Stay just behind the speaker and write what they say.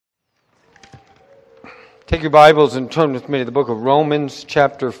Take your Bibles and turn with me to the book of Romans,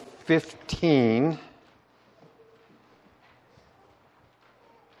 chapter 15.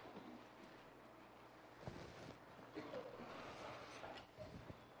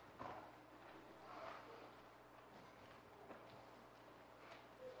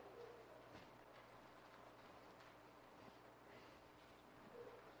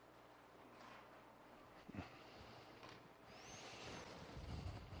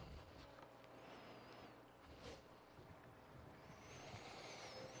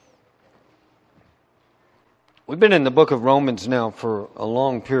 We've been in the book of Romans now for a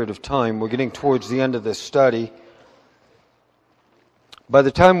long period of time. We're getting towards the end of this study. By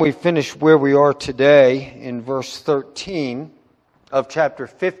the time we finish where we are today in verse 13 of chapter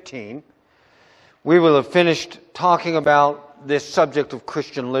 15, we will have finished talking about this subject of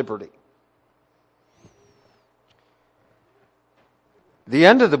Christian liberty. The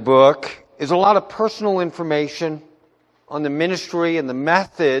end of the book is a lot of personal information on the ministry and the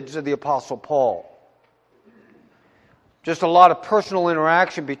methods of the Apostle Paul. Just a lot of personal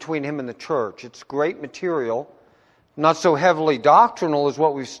interaction between him and the church. It's great material, not so heavily doctrinal as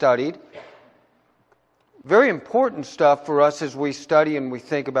what we've studied. Very important stuff for us as we study and we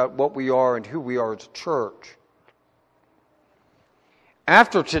think about what we are and who we are as a church.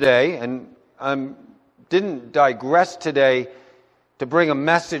 After today, and I didn't digress today to bring a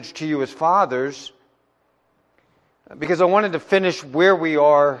message to you as fathers, because I wanted to finish where we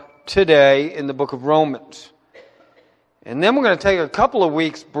are today in the book of Romans. And then we're going to take a couple of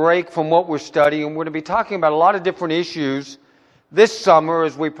weeks break from what we're studying. We're going to be talking about a lot of different issues this summer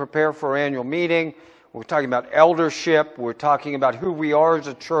as we prepare for our annual meeting. We're talking about eldership. We're talking about who we are as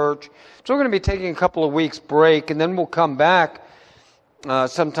a church. So we're going to be taking a couple of weeks break, and then we'll come back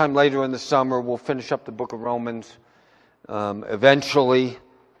sometime later in the summer. We'll finish up the book of Romans eventually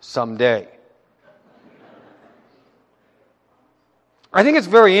someday. I think it's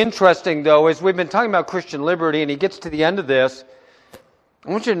very interesting, though, as we've been talking about Christian liberty, and he gets to the end of this, I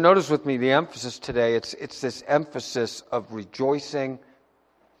want you to notice with me the emphasis today. It's this emphasis of rejoicing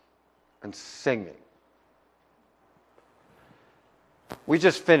and singing. We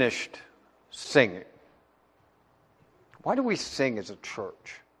just finished singing. Why do we sing as a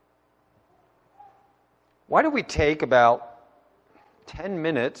church? Why do we take about 10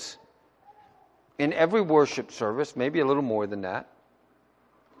 minutes in every worship service, maybe a little more than that?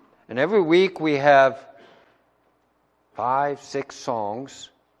 And every week we have 5, 6 songs,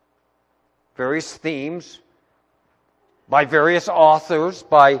 various themes, by various authors,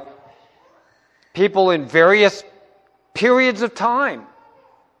 by people in various periods of time.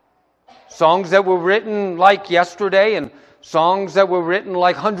 Songs that were written like yesterday and songs that were written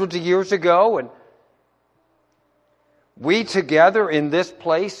like hundreds of years ago. And we together in this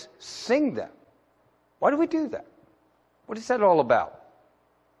place sing them. Why do we do that? What is that all about?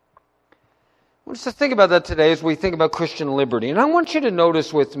 I want us to think about that today as we think about Christian liberty. And I want you to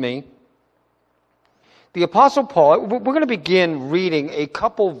notice with me, the Apostle Paul, we're going to begin reading a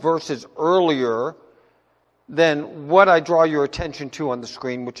couple verses earlier than what I draw your attention to on the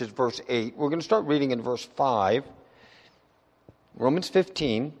screen, which is verse 8. We're going to start reading in verse 5, Romans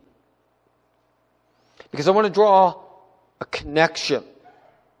 15, because I want to draw a connection.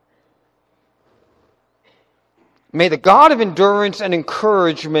 May the God of endurance and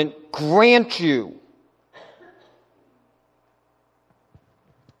encouragement grant you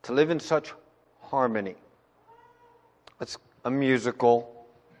to live in such harmony. That's a musical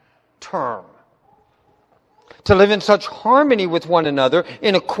term. To live in such harmony with one another,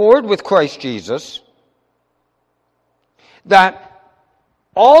 in accord with Christ Jesus, that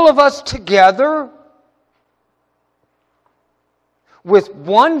all of us together, with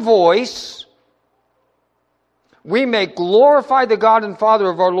one voice, we may glorify the God and Father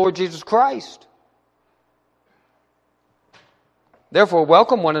of our Lord Jesus Christ. Therefore,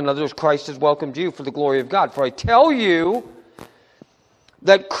 welcome one another as Christ has welcomed you for the glory of God. For I tell you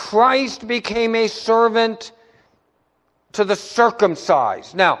that Christ became a servant to the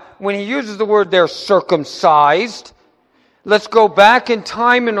circumcised. Now, when he uses the word there, circumcised, let's go back in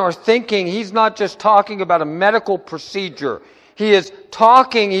time in our thinking. He's not just talking about a medical procedure. He's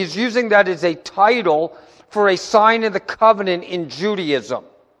using that as a title for a sign of the covenant in Judaism.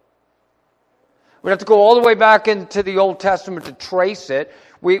 We'd have to go all the way back into the Old Testament to trace it.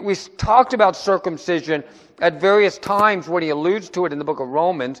 We talked about circumcision at various times when he alludes to it in the book of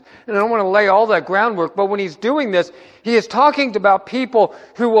Romans. And I don't want to lay all that groundwork, but when he's doing this, he is talking about people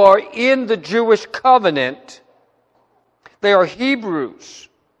who are in the Jewish covenant. They are Hebrews.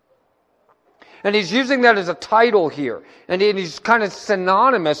 And he's using that as a title here. And he's kind of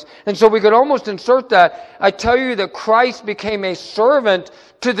synonymous. And so we could almost insert that. I tell you that Christ became a servant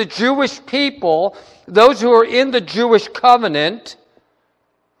to the Jewish people, those who are in the Jewish covenant,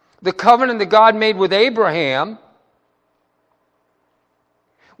 the covenant that God made with Abraham.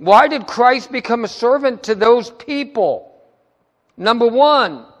 Why did Christ become a servant to those people? Number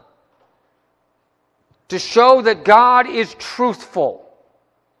one, to show that God is truthful.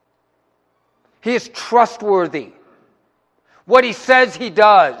 He is trustworthy. What He says, He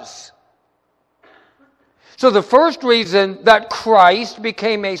does. So the first reason that Christ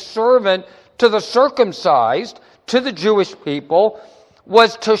became a servant to the circumcised, to the Jewish people,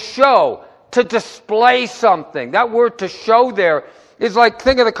 was to show, to display something. That word to show there is like,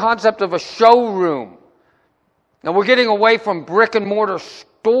 think of the concept of a showroom. Now we're getting away from brick and mortar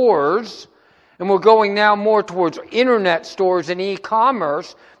stores, and we're going now more towards internet stores and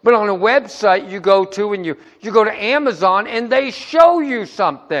e-commerce. But on a website you go to, and you go to Amazon, and they show you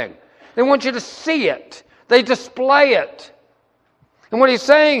something. They want you to see it. They display it. And what he's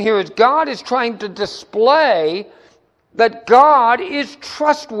saying here is God is trying to display that God is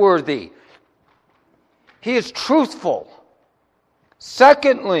trustworthy. He is truthful.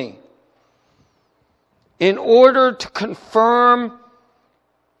 Secondly, in order to confirm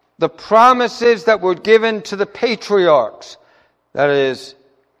the promises that were given to the patriarchs, that is,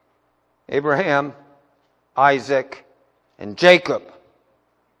 Abraham, Isaac, and Jacob.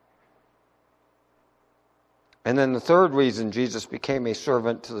 And then the third reason Jesus became a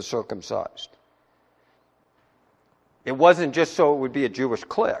servant to the circumcised. It wasn't just so it would be a Jewish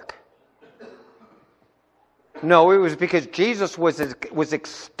clique. No, it was because Jesus was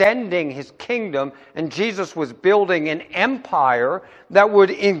extending His kingdom, and Jesus was building an empire that would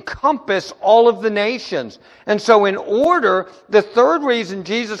encompass all of the nations. And so the third reason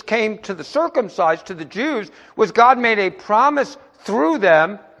Jesus came to the circumcised, to the Jews, was God made a promise through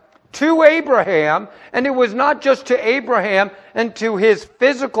them to Abraham, and it was not just to Abraham and to his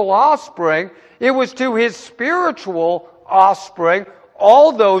physical offspring, it was to his spiritual offspring.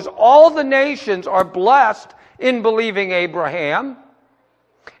 All the nations are blessed in believing Abraham.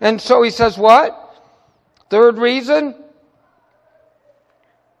 And so he says what? Third reason?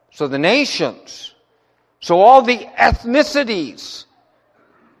 So the nations. So all the ethnicities.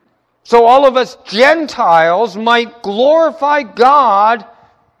 So all of us Gentiles might glorify God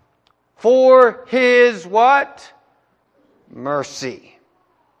for His what? Mercy.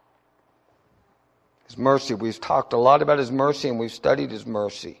 His mercy. We've talked a lot about His mercy, and we've studied His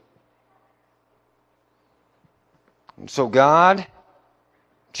mercy. And so God,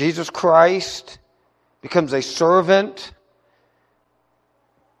 Jesus Christ, becomes a servant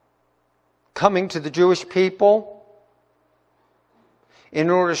coming to the Jewish people in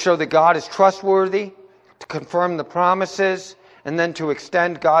order to show that God is trustworthy, to confirm the promises, and then to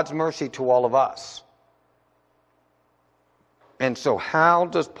extend God's mercy to all of us. And so how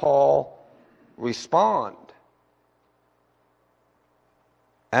does Paul respond?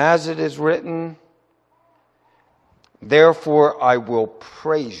 As it is written, therefore I will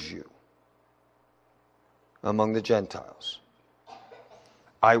praise you among the Gentiles.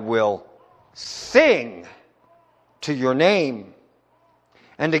 I will sing to your name.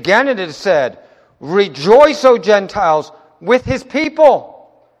 And again it is said, rejoice, O Gentiles, with His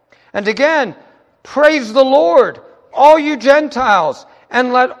people. And again, praise the Lord, all you Gentiles,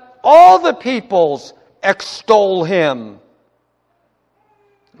 and let all the peoples extol Him.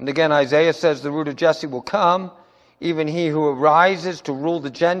 And again, Isaiah says the root of Jesse will come, even he who arises to rule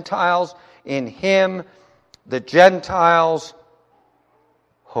the Gentiles. In Him the Gentiles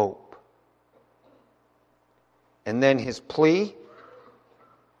hope. And then his plea,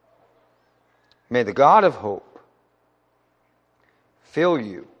 may the God of hope fill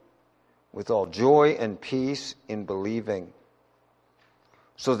you with all joy and peace in believing,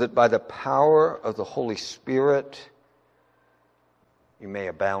 so that by the power of the Holy Spirit you may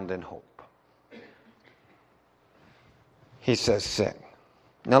abound in hope. He says, sing.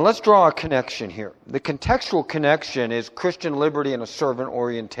 Now let's draw a connection here. The contextual connection is Christian liberty and a servant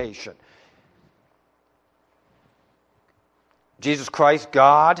orientation. Jesus Christ,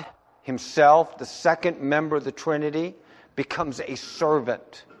 God Himself, the second member of the Trinity, becomes a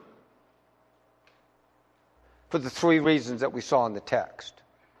servant for the three reasons that we saw in the text.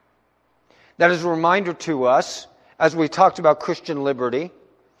 That is a reminder to us, as we talked about Christian liberty,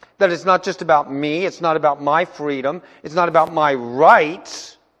 that it's not just about me, it's not about my freedom, it's not about my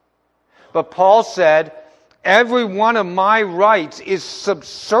rights, but Paul said, every one of my rights is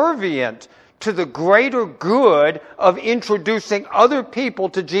subservient to the greater good of introducing other people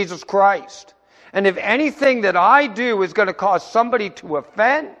to Jesus Christ. And if anything that I do is going to cause somebody to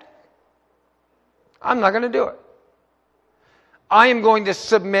offend, I'm not going to do it. I am going to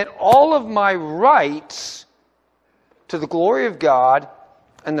submit all of my rights to the glory of God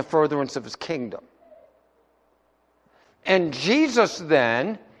and the furtherance of His kingdom. And Jesus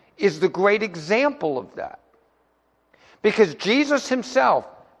then is the great example of that. Because Jesus Himself,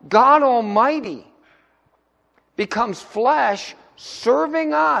 God Almighty, becomes flesh,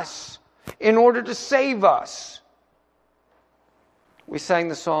 serving us in order to save us. We sang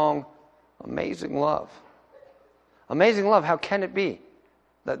the song, Amazing Love. Amazing love, how can it be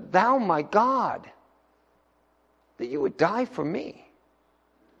that Thou, my God, that You would die for me?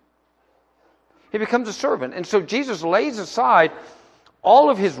 He becomes a servant. And so Jesus lays aside all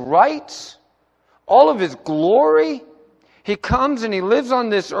of His rights, all of His glory. He comes and He lives on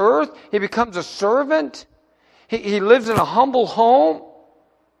this earth. He becomes a servant. He lives in a humble home.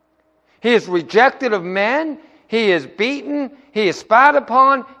 He is rejected of men. He is beaten. He is spat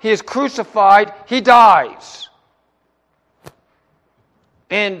upon. He is crucified. He dies.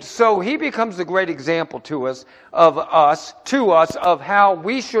 And so He becomes the great example to us of how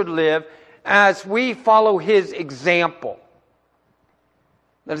we should live as we follow His example.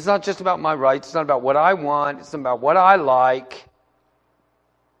 That it's not just about my rights. It's not about what I want. It's not about what I like.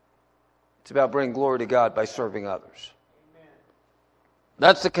 It's about bringing glory to God by serving others. Amen.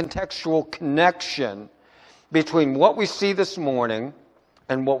 That's the contextual connection between what we see this morning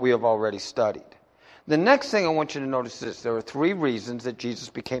and what we have already studied. The next thing I want you to notice is this. There are 3 reasons that Jesus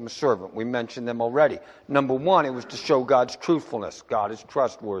became a servant. We mentioned them already. Number 1, it was to show God's truthfulness. God is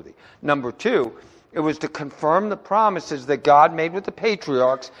trustworthy. Number 2, it was to confirm the promises that God made with the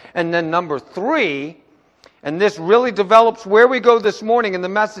patriarchs. And then number 3, and this really develops where we go this morning in the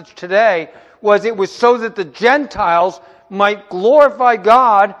message today, it was so that the Gentiles might glorify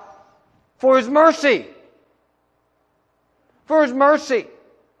God for His mercy. For His mercy.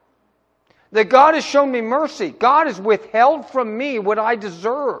 That God has shown me mercy. God has withheld from me what I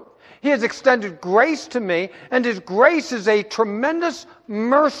deserve. He has extended grace to me, and His grace is a tremendous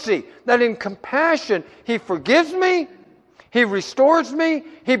mercy that in compassion He forgives me, He restores me,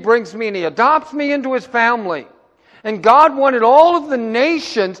 He brings me and He adopts me into His family. And God wanted all of the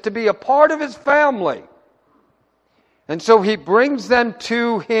nations to be a part of His family. And so He brings them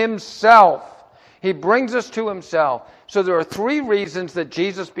to Himself. He brings us to Himself. So there are 3 reasons that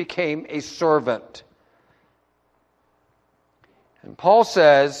Jesus became a servant. And Paul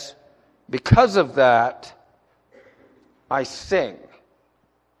says, because of that, I sing.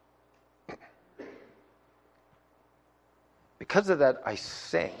 Because of that, I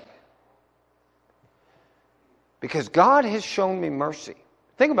sing. Because God has shown me mercy.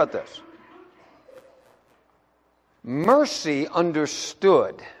 Think about this. Mercy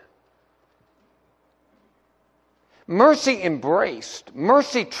understood. Mercy embraced.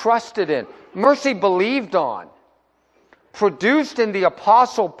 Mercy trusted in. Mercy believed on. Produced in the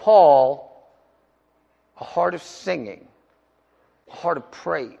Apostle Paul a heart of singing, a heart of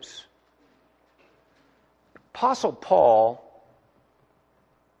praise. Apostle Paul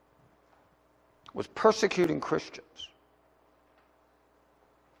was persecuting Christians.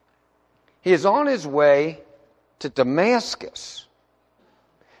 He is on his way to Damascus,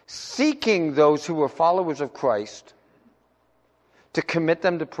 seeking those who were followers of Christ to commit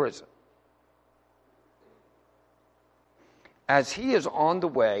them to prison. As he is on the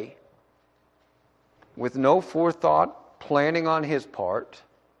way, with no forethought, planning on his part,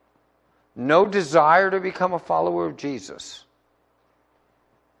 no desire to become a follower of Jesus,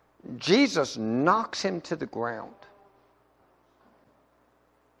 Jesus knocks him to the ground.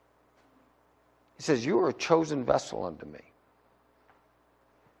 He says, "You are a chosen vessel unto me."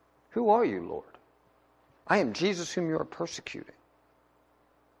 "Who are you, Lord?" "I am Jesus whom you are persecuting."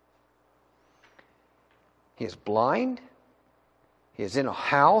 He is blind. He is in a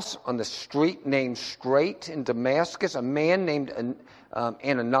house on the street named Straight in Damascus. A man named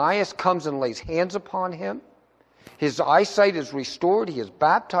Ananias comes and lays hands upon him. His eyesight is restored. He is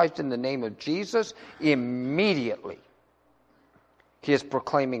baptized in the name of Jesus. Immediately, he is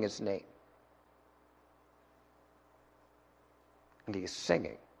proclaiming His name. And he is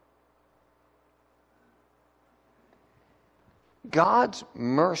singing. God's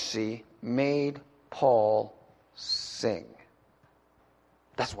mercy made Paul sing.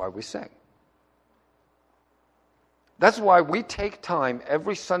 That's why we sing. That's why we take time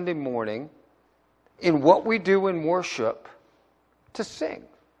every Sunday morning in what we do in worship to sing.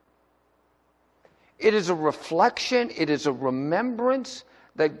 It is a reflection, it is a remembrance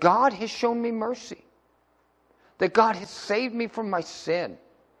that God has shown me mercy. That God has saved me from my sin.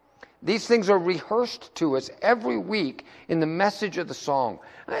 These things are rehearsed to us every week in the message of the song.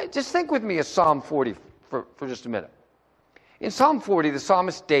 Just think with me of Psalm 40 for just a minute. In Psalm 40, the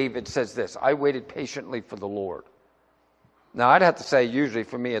psalmist David says this, I waited patiently for the Lord. Now, I'd have to say, usually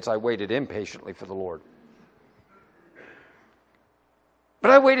for me, it's I waited impatiently for the Lord.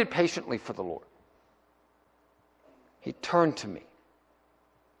 But I waited patiently for the Lord. He turned to me.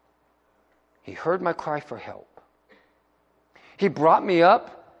 He heard my cry for help. He brought me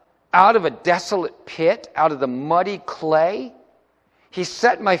up out of a desolate pit, out of the muddy clay. He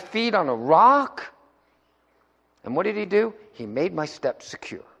set my feet on a rock. And what did he do? He made my steps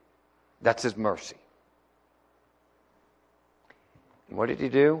secure. That's his mercy. And what did he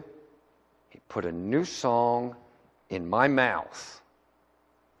do? He put a new song in my mouth.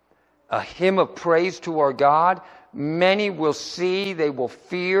 A hymn of praise to our God. Many will see, they will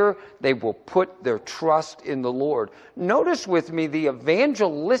fear, they will put their trust in the Lord. Notice with me the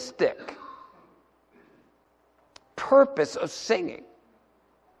evangelistic purpose of singing.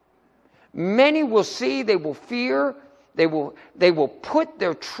 Many will see, they will fear, they will put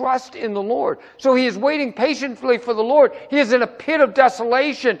their trust in the Lord. So he is waiting patiently for the Lord. He is in a pit of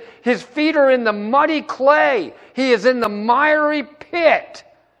desolation. His feet are in the muddy clay. He is in the miry pit.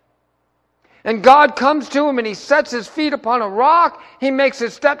 And God comes to him and he sets his feet upon a rock. He makes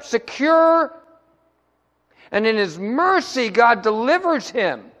his steps secure. And in his mercy, God delivers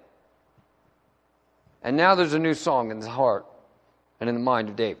him. And now there's a new song in the heart and in the mind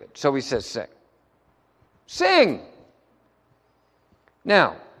of David. So he says, sing. Sing!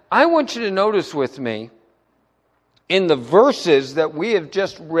 Now, I want you to notice with me, in the verses that we have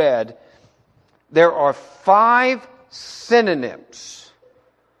just read, there are 5 synonyms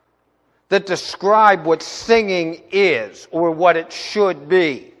that describe what singing is or what it should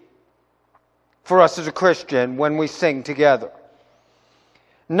be for us as a Christian when we sing together.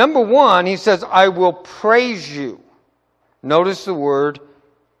 Number 1, he says, I will praise you. Notice the word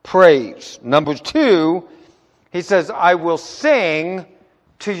praise. Number 2, he says, I will sing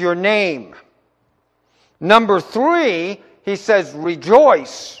to your name. Number 3, he says,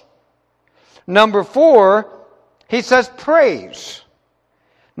 rejoice. Number 4, he says, praise.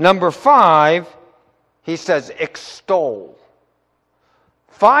 Number 5, he says, extol.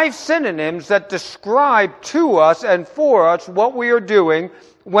 5 synonyms that describe to us and for us what we are doing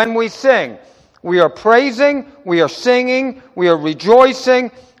when we sing. We are praising, we are singing, we are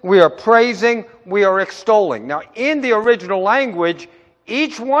rejoicing, we are praising, we are extolling. Now, in the original language,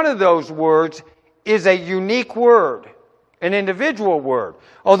 each one of those words is a unique word, an individual word.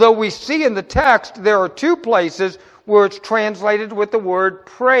 Although we see in the text there are 2 places where it's translated with the word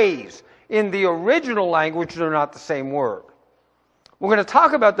praise. In the original language, they're not the same word. We're going to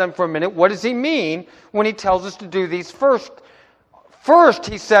talk about them for a minute. What does he mean when he tells us to do these first? First,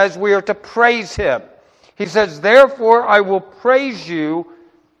 he says we are to praise him. He says, therefore, I will praise you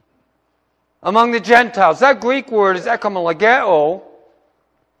among the Gentiles. That Greek word is ekomologeo.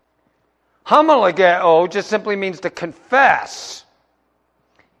 Homologeo just simply means to confess.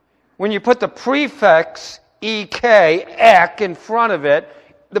 When you put the prefix ek, in front of it,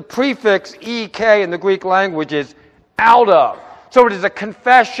 the prefix ek in the Greek language is out of. So it is a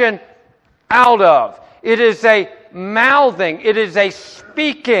confession out of. It is a mouthing. It is a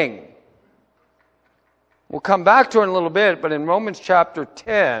speaking. We'll come back to it in a little bit, but in Romans chapter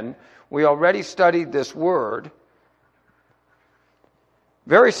 10, we already studied this word.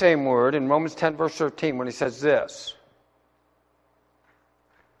 Very same word in Romans 10 verse 13 when he says this.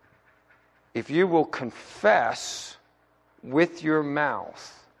 If you will confess with your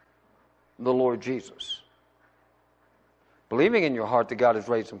mouth the Lord Jesus, believing in your heart that God has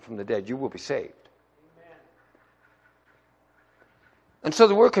raised him from the dead, you will be saved. Amen. And so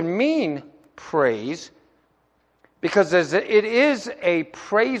the word can mean praise because it is a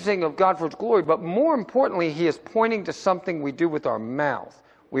praising of God for his glory, but more importantly, he is pointing to something we do with our mouth.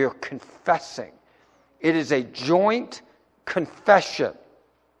 We are confessing. It is a joint confession.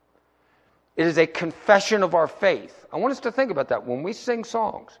 It is a confession of our faith. I want us to think about that. When we sing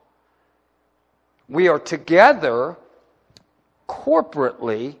songs, we are together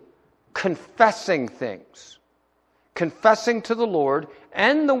corporately confessing things. Confessing to the Lord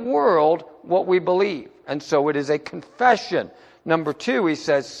and the world what we believe. And so it is a confession. Number 2, he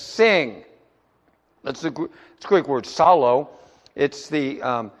says, sing. That's the Greek word psallo. It's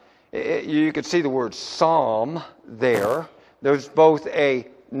the, you could see the word psalm there. There's both a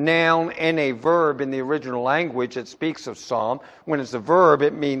noun and a verb in the original language that speaks of psalm. When it's a verb,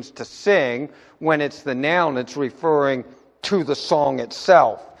 it means to sing. When it's the noun, it's referring to the song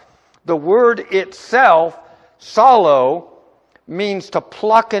itself. The word itself, psallo, means to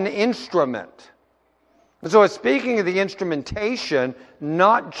pluck an instrument. And so it's speaking of the instrumentation,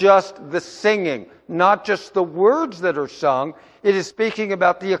 not just the singing, not just the words that are sung. It is speaking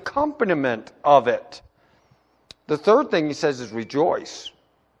about the accompaniment of it. The third thing he says is rejoice.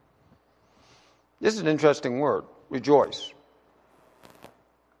 This is an interesting word, rejoice.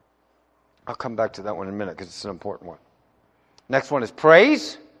 I'll come back to that one in a minute because it's an important one. Next one is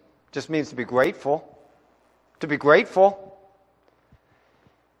praise. Just means to be grateful. To be grateful.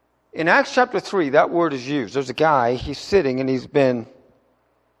 In Acts chapter 3, that word is used. There's a guy, he's sitting and he's been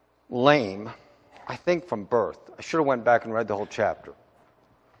lame, I think from birth. I should have went back and read the whole chapter.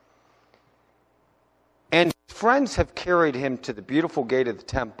 And his friends have carried him to the beautiful gate of the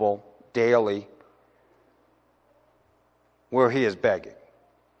temple daily, where he is begging.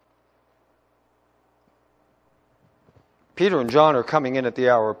 Peter and John are coming in at the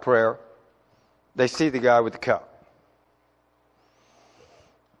hour of prayer. They see the guy with the cup.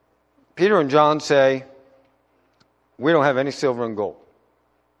 Peter and John say, "We don't have any silver and gold."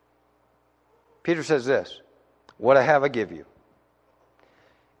 Peter says this, "What I have I give you.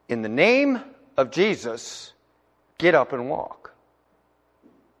 In the name of Jesus, get up and walk."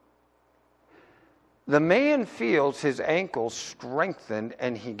 The man feels his ankles strengthened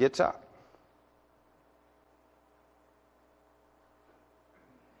and he gets up.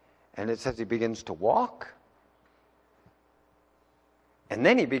 And it says he begins to walk. And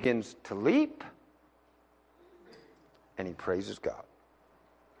then he begins to leap. And he praises God.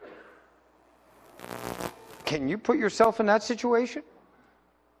 Can you put yourself in that situation?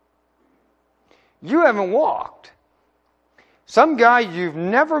 You haven't walked. Some guy you've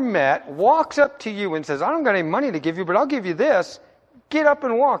never met walks up to you and says, "I don't got any money to give you, but I'll give you this. Get up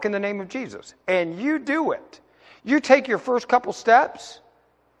and walk in the name of Jesus." And you do it. You take your first couple steps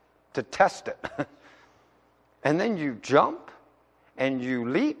to test it. And then you jump and you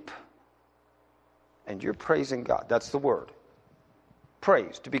leap and you're praising God. That's the word.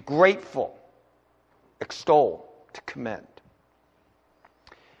 Praise, to be grateful, extol, to commend.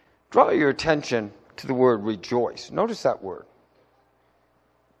 Draw your attention to the word rejoice. Notice that word.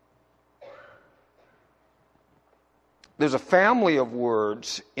 There's a family of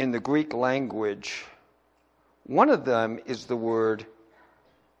words in the Greek language. One of them is the word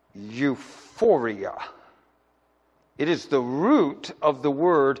euphoria. It is the root of the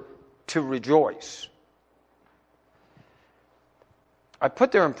word to rejoice. I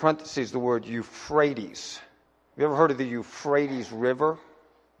put there in parentheses the word Euphrates. Have you ever heard of the Euphrates River?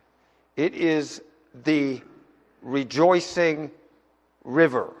 It is the rejoicing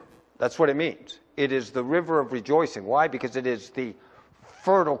river. That's what it means. It is the river of rejoicing. Why? Because it is the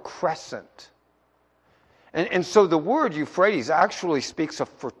fertile crescent. And so the word Euphrates actually speaks of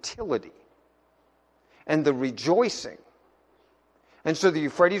fertility and the rejoicing. And so the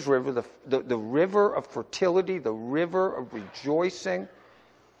Euphrates River, the river of fertility, the river of rejoicing.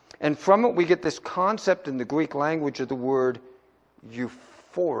 And from it we get this concept in the Greek language of the word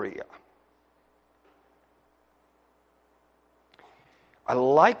euphoria. I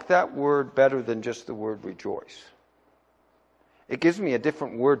like that word better than just the word rejoice. It gives me a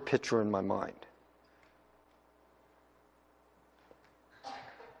different word picture in my mind.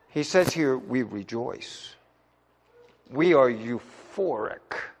 He says here, we rejoice. We are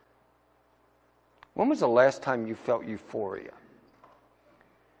euphoric. When was the last time you felt euphoria?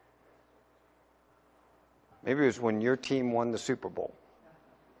 Maybe it was when your team won the Super Bowl.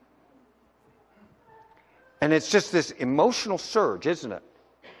 And it's just this emotional surge, isn't it?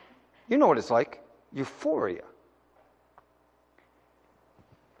 You know what it's like. Euphoria.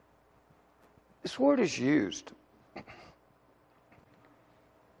 This word is used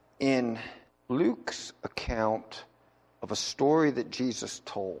in Luke's account of a story that Jesus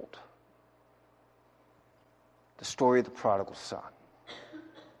told. The story of the prodigal son.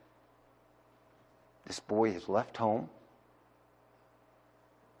 This boy has left home.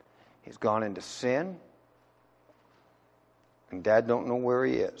 He's gone into sin. And dad don't know where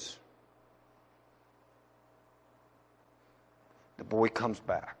he is. The boy comes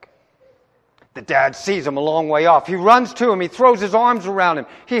back. The dad sees him a long way off. He runs to him. He throws his arms around him.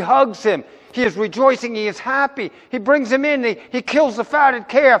 He hugs him. He is rejoicing. He is happy. He brings him in. He kills the fatted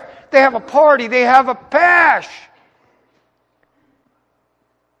calf. They have a party. They have a bash.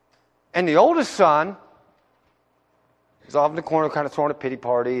 And the oldest son is off in the corner kind of throwing a pity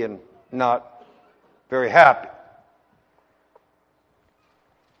party and not very happy.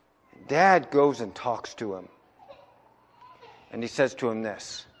 Dad goes and talks to him. And he says to him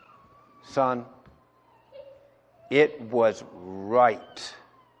this, "Son, it was right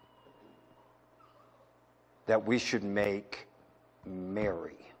that we should make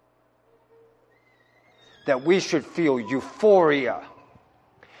merry. That we should feel euphoria.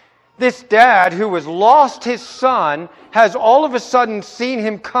 This dad who has lost his son has all of a sudden seen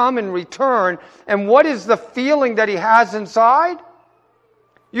him come and return. And what is the feeling that he has inside?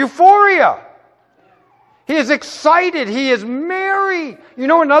 Euphoria. He is excited. He is merry. You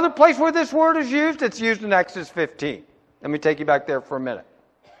know another place where this word is used? It's used in Exodus 15. Let me take you back there for a minute.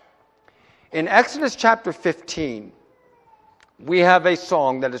 In Exodus chapter 15, we have a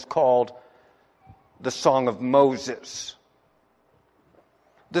song that is called the Song of Moses.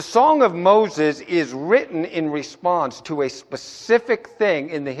 The Song of Moses is written in response to a specific thing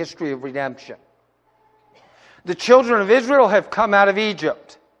in the history of redemption. The children of Israel have come out of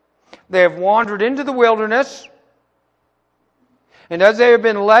Egypt. They have wandered into the wilderness. And as they have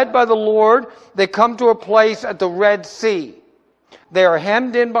been led by the Lord, they come to a place at the Red Sea. They are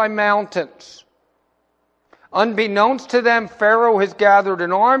hemmed in by mountains. Unbeknownst to them, Pharaoh has gathered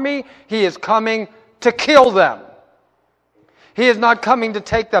an army. He is coming to kill them. He is not coming to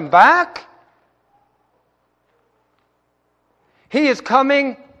take them back. He is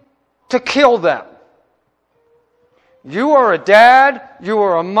coming to kill them. You are a dad, you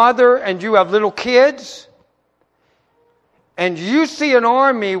are a mother, and you have little kids. And you see an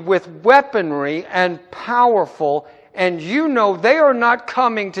army with weaponry and powerful, and you know they are not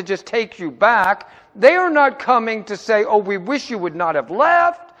coming to just take you back. They are not coming to say, oh, we wish you would not have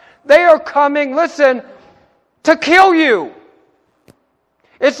left. They are coming, listen, to kill you.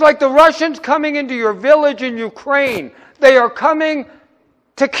 It's like the Russians coming into your village in Ukraine. They are coming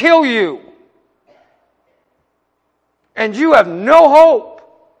to kill you. And you have no hope.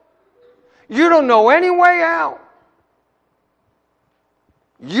 You don't know any way out.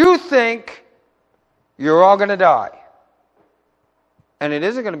 You think you're all going to die. And it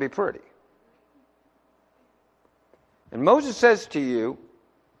isn't going to be pretty. And Moses says to you,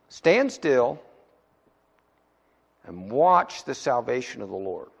 stand still and watch the salvation of the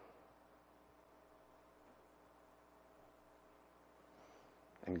Lord.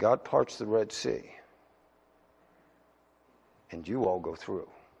 And God parts the Red Sea. And you all go through.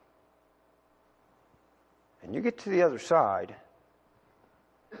 And you get to the other side.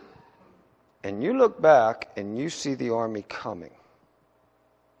 And you look back and you see the army coming.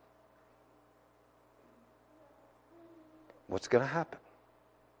 What's going to happen?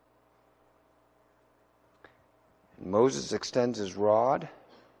 And Moses extends his rod.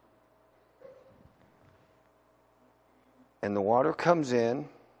 And the water comes in.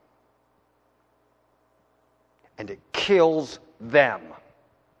 And it kills them.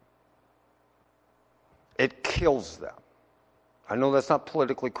 It kills them. I know that's not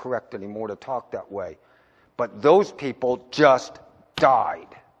politically correct anymore to talk that way. But those people just died.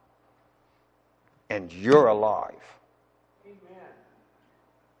 And you're alive. Amen.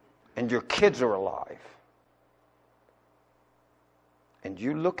 And your kids are alive. And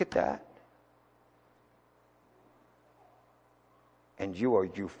you look at that. And you are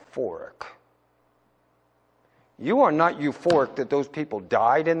euphoric. You are not euphoric that those people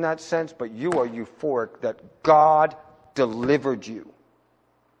died in that sense, but you are euphoric that God delivered you.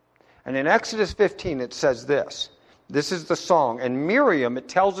 And in Exodus 15 it says this. This is the song. And Miriam, it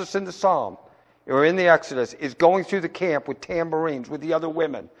tells us in the Psalm, or in the Exodus, is going through the camp with tambourines with the other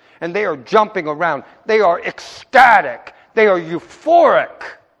women. And they are jumping around. They are ecstatic. They are euphoric.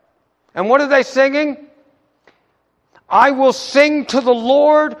 And what are they singing? I will sing to the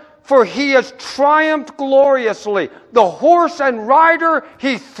Lord, for he has triumphed gloriously. The horse and rider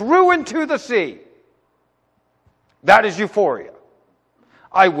he threw into the sea. That is euphoria.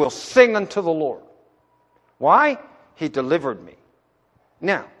 I will sing unto the Lord. Why? He delivered me.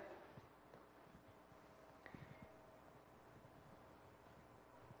 Now,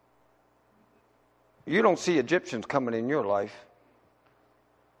 you don't see Egyptians coming in your life.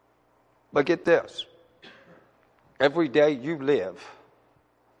 But get this. Every day you live,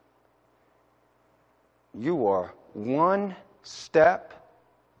 you are one step,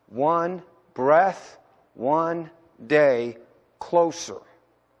 one breath, one day closer,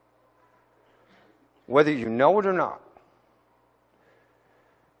 whether you know it or not,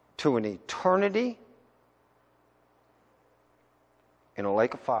 to an eternity in a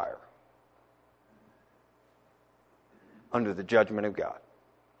lake of fire under the judgment of God.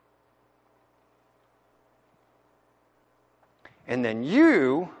 And then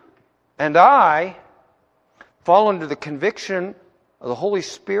you and I fall under the conviction of the Holy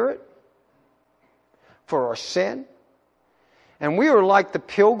Spirit for our sin. And we are like the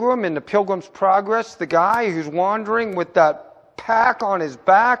pilgrim in the Pilgrim's Progress, the guy who's wandering with that pack on his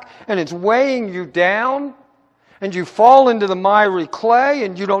back and it's weighing you down. and you fall into the miry clay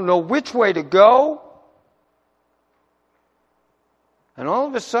and you don't know which way to go. And all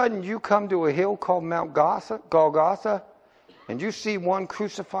of a sudden you come to a hill called Mount Golgotha, and you see one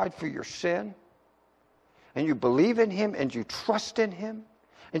crucified for your sin, and you believe in him and you trust in him,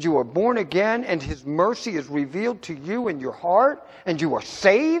 and you are born again, and his mercy is revealed to you in your heart, and you are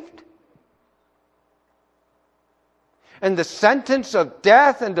saved. And the sentence of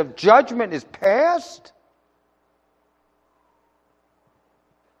death and of judgment is passed,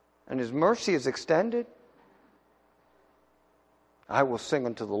 and his mercy is extended. I will sing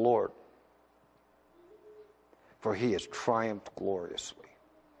unto the Lord, for he has triumphed gloriously.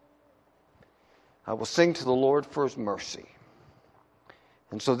 I will sing to the Lord for his mercy.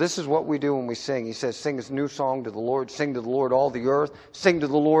 And so this is what we do when we sing. He says, sing his new song to the Lord. Sing to the Lord all the earth. Sing to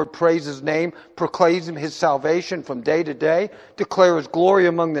the Lord, praise his name. Proclaim his salvation from day to day. Declare his glory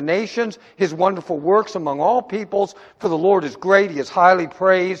among the nations. His wonderful works among all peoples. For the Lord is great. He is highly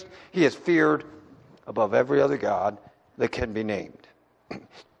praised. He is feared above every other God that can be named.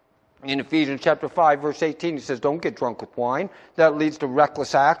 In Ephesians chapter 5, verse 18, he says, don't get drunk with wine. That leads to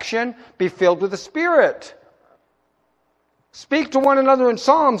reckless action. Be filled with the Spirit. Speak to one another in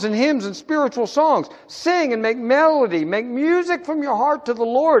psalms and hymns and spiritual songs. Sing and make melody. Make music from your heart to the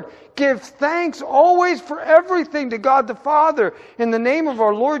Lord. Give thanks always for everything to God the Father in the name of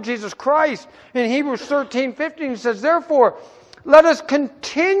our Lord Jesus Christ. In Hebrews 13:15, he says, therefore, let us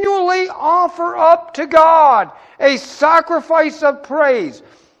continually offer up to God a sacrifice of praise.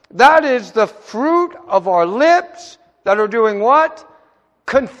 That is the fruit of our lips that are doing what?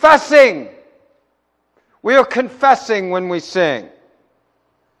 Confessing. We are confessing when we sing.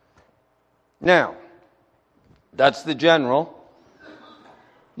 Now, that's the general.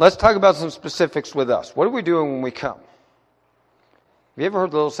 Let's talk about some specifics with us. What are we doing when we come? Have you ever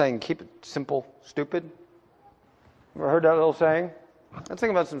heard the little saying, keep it simple, stupid? Ever heard that little saying? Let's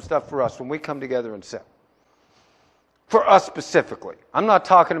think about some stuff for us when we come together and sing. For us specifically. I'm not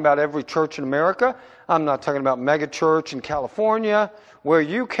talking about every church in America. I'm not talking about mega church in California, where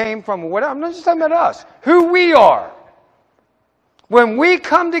you came from, or whatever. I'm not just talking about us. Who we are. When we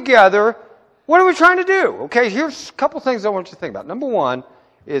come together, what are we trying to do? Okay, here's a couple things I want you to think about. Number one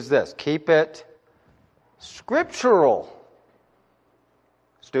is this. Keep it scriptural.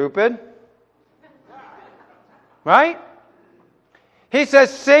 Stupid. Right? He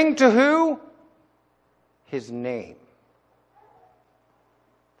says, sing to who? His name.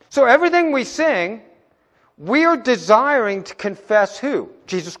 So everything we sing, we are desiring to confess who?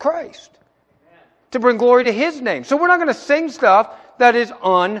 Jesus Christ. To bring glory to his name. So we're not going to sing stuff that is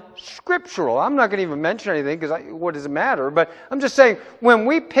unscriptural. I'm not going to even mention anything because what does it matter? But I'm just saying, when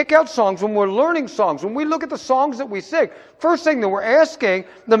we pick out songs, when we're learning songs, when we look at the songs that we sing, first thing that we're asking,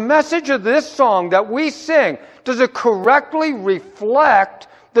 the message of this song that we sing, does it correctly reflect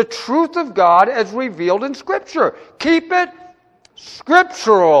the truth of God as revealed in Scripture? Keep it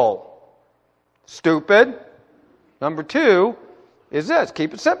scriptural. Stupid. Number two is this.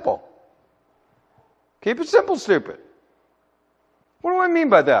 Keep it simple. Keep it simple, stupid. What do I mean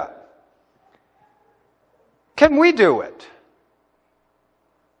by that? Can we do it?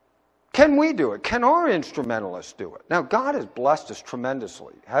 Can we do it? Can our instrumentalists do it? Now, God has blessed us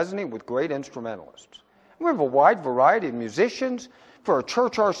tremendously, hasn't he, with great instrumentalists. We have a wide variety of musicians. For a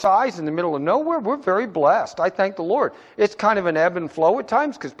church our size in the middle of nowhere, we're very blessed. I thank the Lord. It's kind of an ebb and flow at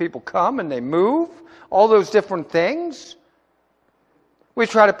times because people come and they move, all those different things. We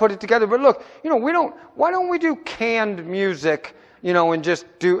try to put it together. But look, why don't we do canned music, and just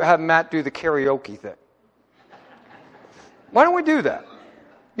have Matt do the karaoke thing? Why don't we do that?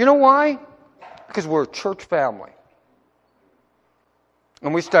 You know why? Because we're a church family.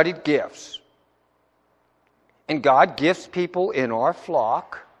 And we studied gifts. And God gifts people in our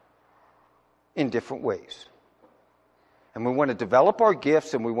flock in different ways. And we want to develop our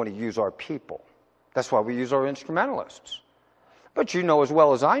gifts and we want to use our people. That's why we use our instrumentalists. But you know as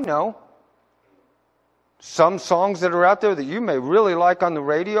well as I know, some songs that are out there that you may really like on the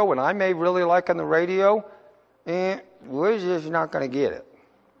radio and I may really like on the radio, we're just not going to get it.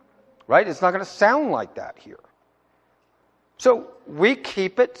 Right? It's not going to sound like that here. So we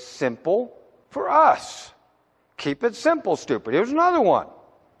keep it simple for us. Keep it simple, stupid. Here's another one.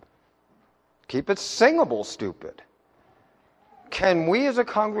 Keep it singable, stupid. Can we as a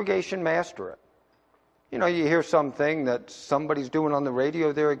congregation master it? You hear something that somebody's doing on the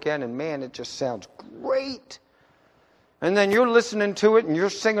radio there again, and man, it just sounds great. And then you're listening to it, and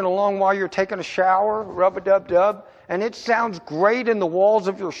you're singing along while you're taking a shower, rub-a-dub-dub, and it sounds great in the walls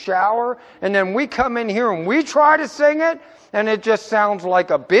of your shower. And then we come in here and we try to sing it, and it just sounds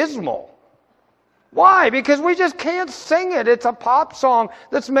like abysmal. Why? Because we just can't sing it. It's a pop song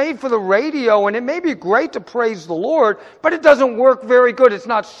that's made for the radio, and it may be great to praise the Lord, but it doesn't work very good. It's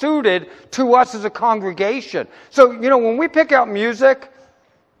not suited to us as a congregation. So, when we pick out music,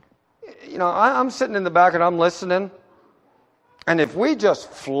 I'm sitting in the back and I'm listening, and if we just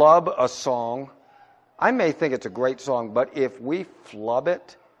flub a song, I may think it's a great song, but if we flub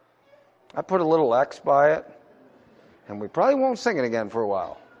it, I put a little X by it, and we probably won't sing it again for a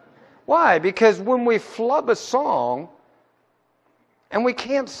while. Why? Because when we flub a song and we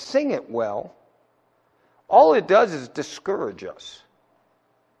can't sing it well, all it does is discourage us.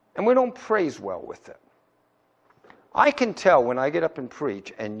 And we don't praise well with it. I can tell when I get up and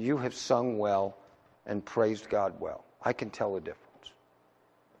preach and you have sung well and praised God well. I can tell the difference.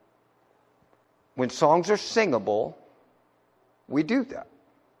 When songs are singable, we do that.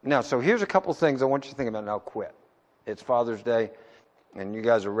 Now, so here's a couple things I want you to think about, and I'll quit. It's Father's Day, and you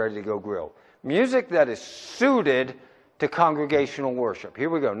guys are ready to go grill. Music that is suited to congregational worship. Here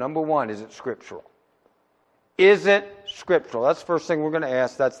we go. Number one, is it scriptural? Is it scriptural? That's the first thing we're going to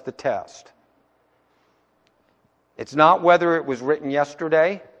ask. That's the test. It's not whether it was written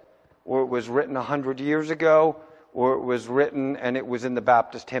yesterday, or it was written 100 years ago, or it was written and it was in the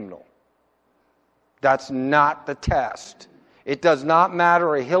Baptist hymnal. That's not the test. It does not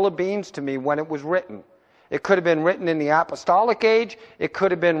matter a hill of beans to me when it was written. It could have been written in the apostolic age. It could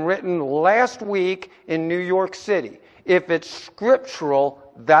have been written last week in New York City. If it's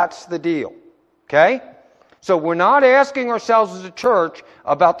scriptural, that's the deal. Okay? So we're not asking ourselves as a church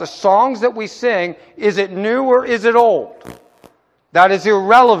about the songs that we sing, is it new or is it old? That is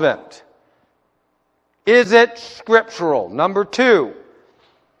irrelevant. Is it scriptural? Number two,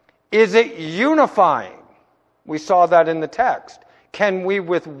 is it unifying? We saw that in the text. Can we,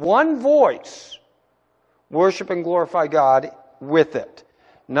 with one voice, worship and glorify God with it?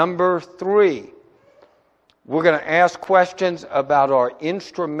 Number three, we're going to ask questions about our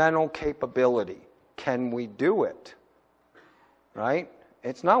instrumental capability. Can we do it? Right?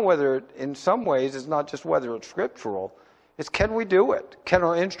 It's not whether, in some ways, it's not just whether it's scriptural. It's can we do it? Can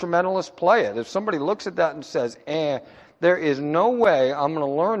our instrumentalists play it? If somebody looks at that and says, there is no way I'm going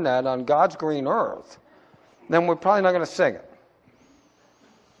to learn that on God's green earth, then we're probably not going to sing it.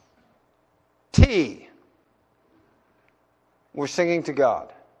 T, we're singing to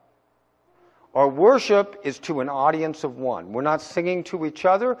God. Our worship is to an audience of one. We're not singing to each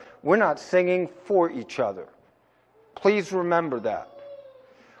other. We're not singing for each other. Please remember that.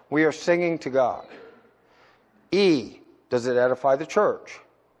 We are singing to God. E, does it edify the church?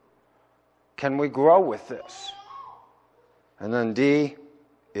 Can we grow with this? And then D,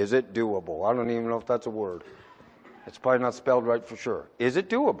 is it doable? I don't even know if that's a word. It's probably not spelled right for sure. Is it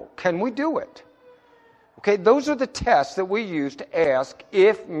doable? Can we do it? Okay, those are the tests that we use to ask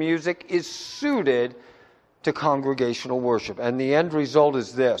if music is suited to congregational worship. And the end result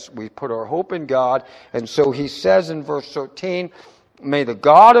is this. We put our hope in God. And so he says in verse 13, may the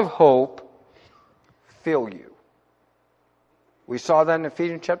God of hope fill you. We saw that in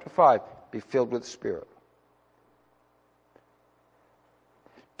Ephesians chapter 5. Be filled with the Spirit.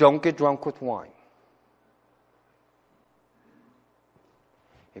 Don't get drunk with wine.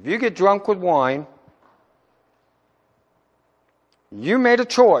 If you get drunk with wine, you made a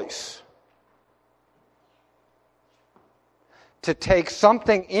choice to take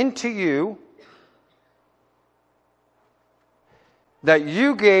something into you that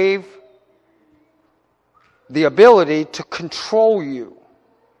you gave the ability to control you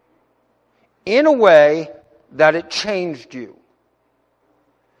in a way that it changed you.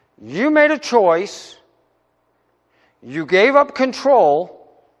 You made a choice, you gave up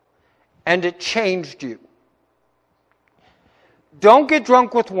control, and it changed you. Don't get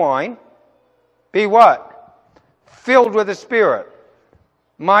drunk with wine. Be what? Filled with the Spirit.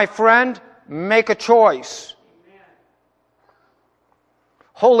 My friend, make a choice. Amen.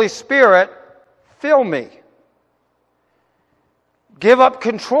 Holy Spirit, fill me. Give up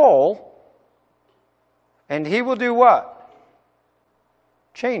control, and He will do what?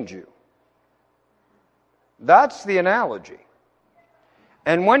 Change you. That's the analogy.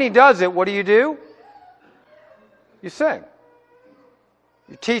 And when He does it, what do? You sing.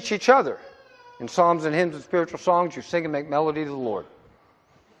 You teach each other. In psalms and hymns and spiritual songs, you sing and make melody to the Lord.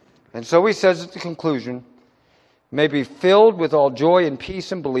 And so he says at the conclusion, may be filled with all joy and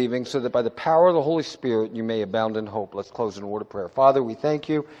peace in believing, so that by the power of the Holy Spirit you may abound in hope. Let's close in a word of prayer. Father, we thank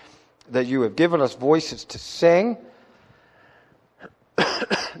you that you have given us voices to sing,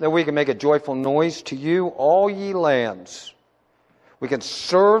 that we can make a joyful noise to you, all ye lands. We can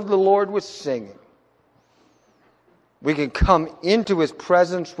serve the Lord with singing. we can come into His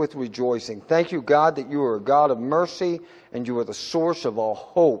presence with rejoicing. Thank you, God, that you are a God of mercy and you are the source of all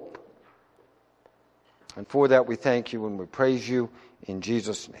hope. And for that we thank you and we praise you in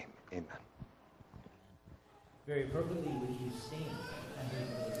Jesus' name. Amen. Very appropriately, would you stand?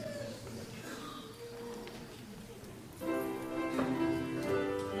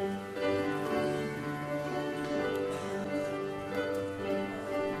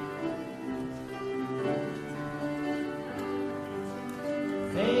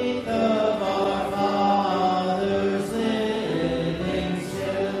 Faith of our fathers living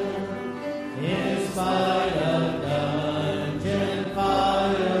still, in spite of dungeon,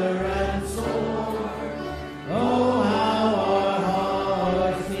 fire, and sword. Oh, how our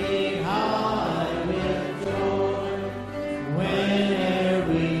hearts sing high with joy, whene'er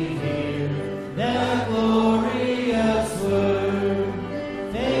we hear that glorious word.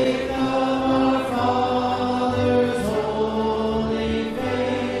 Faith of our fathers, holy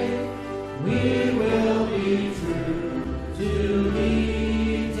faith, we will be true to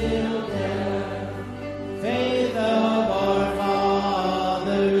thee till death. Faith of our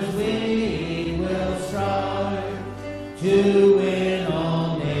fathers, we will strive to win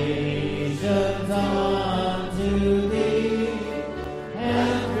all nations unto thee,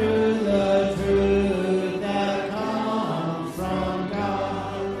 and through the truth that comes from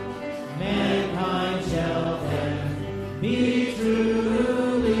God, mankind shall then be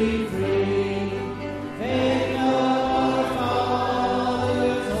truly free. Faith of our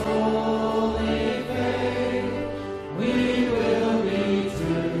fathers, holy faith, we will be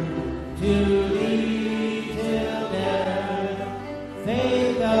true to thee till death.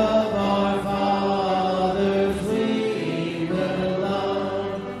 Faith of our fathers, we will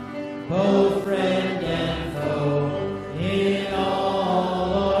love, both friend and foe, in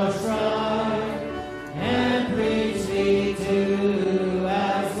all our strife, and preach thee too,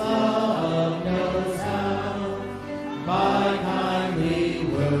 as love knows how, by kindly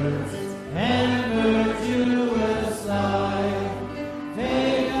words and virtuous life.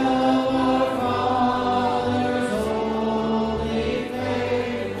 Faith of our fathers, holy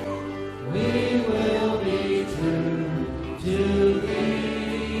faith, we will be true to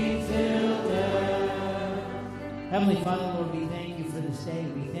thee till death. Heavenly Father, Lord, we thank you for this day.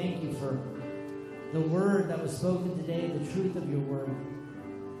 We thank you for the word that was spoken today, the truth of your word.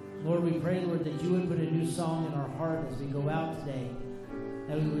 Lord, we pray, Lord, that you would put a new song in our heart as we go out today,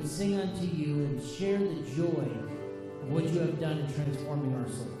 that we would sing unto you and share the joy of what you have done in transforming our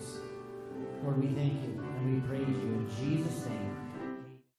souls. Lord, we thank you and we praise you in Jesus' name.